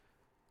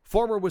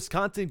Former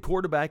Wisconsin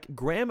quarterback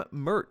Graham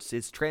Mertz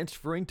is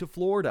transferring to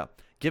Florida,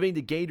 giving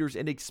the Gators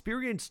an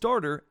experienced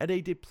starter at a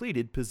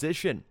depleted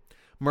position.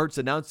 Mertz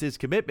announced his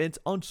commitment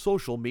on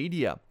social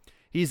media.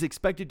 He is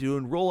expected to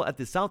enroll at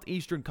the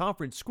Southeastern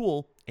Conference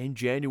School in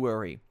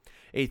January.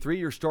 A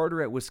 3-year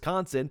starter at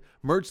Wisconsin,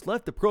 Mertz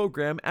left the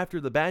program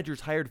after the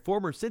Badgers hired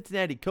former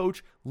Cincinnati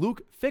coach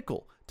Luke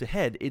Fickell to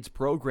head its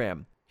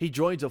program. He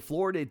joins a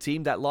Florida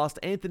team that lost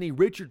Anthony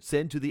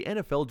Richardson to the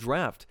NFL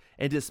draft,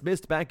 and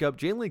dismissed backup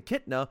Jalen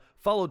Kitna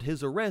followed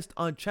his arrest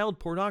on child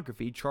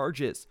pornography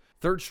charges.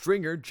 Third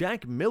stringer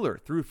Jack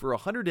Miller threw for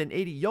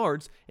 180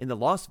 yards in the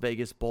Las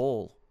Vegas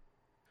Bowl.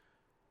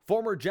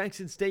 Former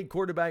Jackson State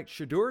quarterback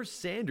Shedeur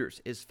Sanders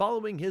is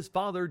following his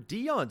father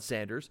Deion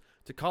Sanders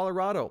to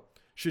Colorado.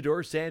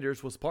 Shedeur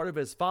Sanders was part of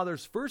his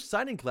father's first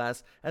signing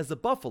class as the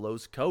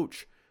Buffalo's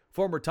coach.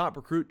 Former top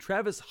recruit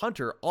Travis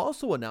Hunter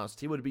also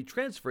announced he would be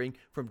transferring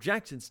from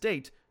Jackson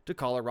State to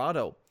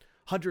Colorado.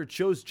 Hunter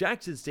chose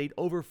Jackson State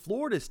over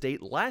Florida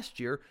State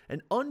last year,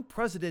 an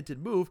unprecedented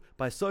move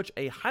by such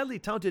a highly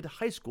talented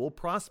high school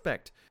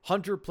prospect.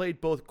 Hunter played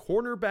both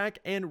cornerback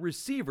and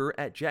receiver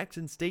at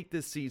Jackson State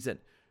this season.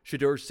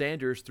 Shedeur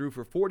Sanders threw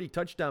for 40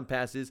 touchdown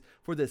passes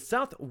for the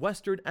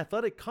Southwestern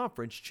Athletic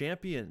Conference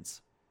champions.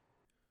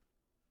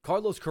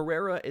 Carlos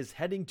Carrera is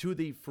heading to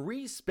the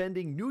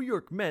free-spending New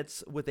York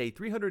Mets with a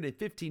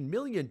 $315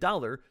 million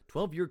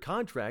 12-year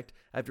contract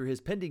after his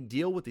pending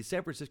deal with the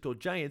San Francisco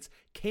Giants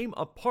came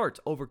apart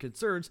over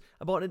concerns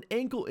about an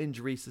ankle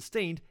injury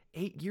sustained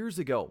 8 years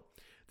ago.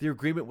 The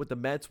agreement with the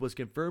Mets was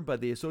confirmed by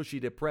the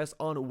Associated Press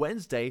on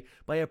Wednesday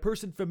by a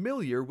person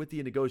familiar with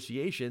the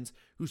negotiations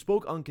who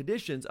spoke on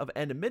conditions of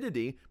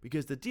anonymity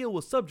because the deal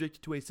was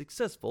subject to a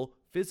successful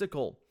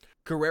physical.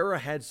 Carrera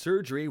had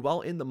surgery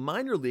while in the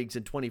minor leagues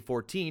in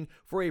 2014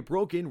 for a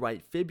broken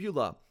right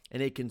fibula,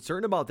 and a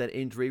concern about that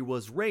injury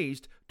was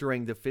raised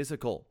during the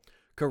physical.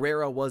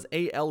 Carrera was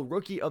AL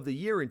Rookie of the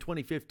Year in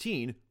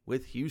 2015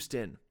 with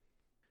Houston.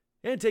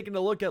 And taking a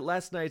look at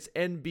last night's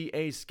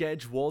NBA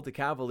schedule, the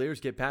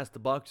Cavaliers get past the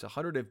Bucks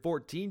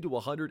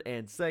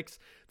 114-106.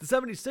 The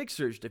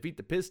 76ers defeat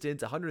the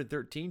Pistons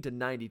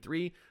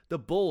 113-93. The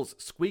Bulls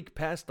squeak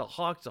past the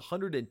Hawks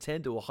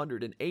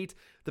 110-108.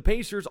 The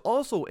Pacers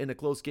also in a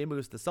close game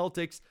against the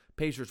Celtics.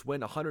 Pacers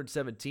win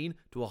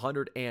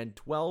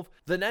 117-112.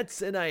 The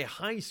Nets in a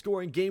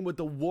high-scoring game with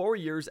the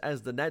Warriors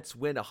as the Nets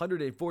win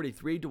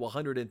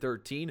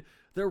 143-113.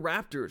 The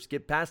Raptors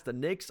get past the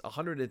Knicks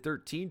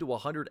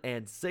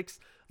 113-106.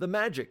 The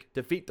Magic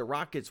defeat the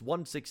Rockets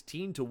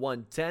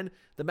 116-110.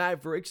 The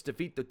Mavericks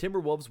defeat the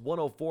Timberwolves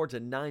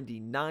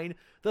 104-99.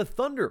 The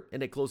Thunder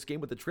in a close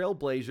game with the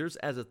Trailblazers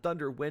as the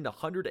Thunder win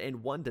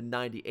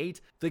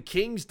 101-98. The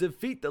Kings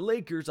defeat the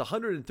Lakers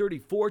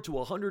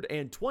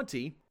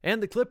 134-120.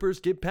 And the Clippers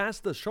get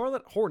past the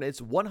Charlotte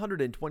Hornets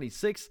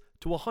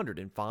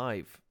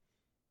 126-105.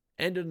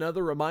 And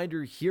another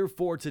reminder here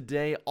for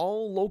today,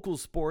 all local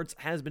sports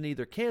has been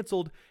either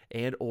canceled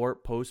and or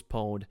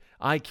postponed.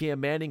 IKEA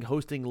Manning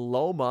hosting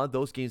Loma,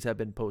 those games have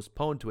been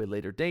postponed to a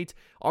later date.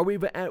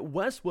 Arweva at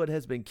Westwood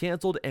has been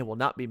canceled and will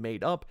not be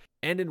made up.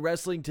 And in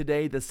wrestling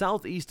today, the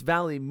Southeast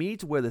Valley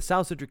meet where the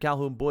South Central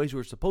Calhoun boys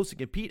were supposed to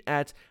compete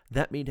at,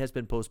 that meet has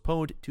been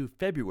postponed to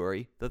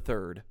February the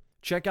 3rd.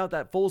 Check out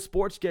that full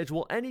sports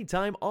schedule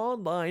anytime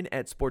online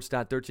at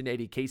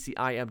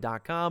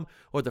sports.1380kcim.com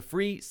or the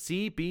free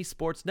CB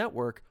Sports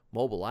Network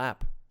mobile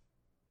app.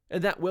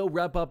 And that will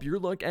wrap up your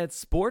look at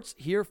sports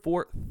here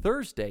for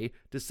Thursday,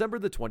 December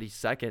the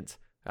 22nd.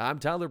 I'm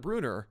Tyler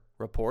Bruner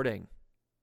reporting.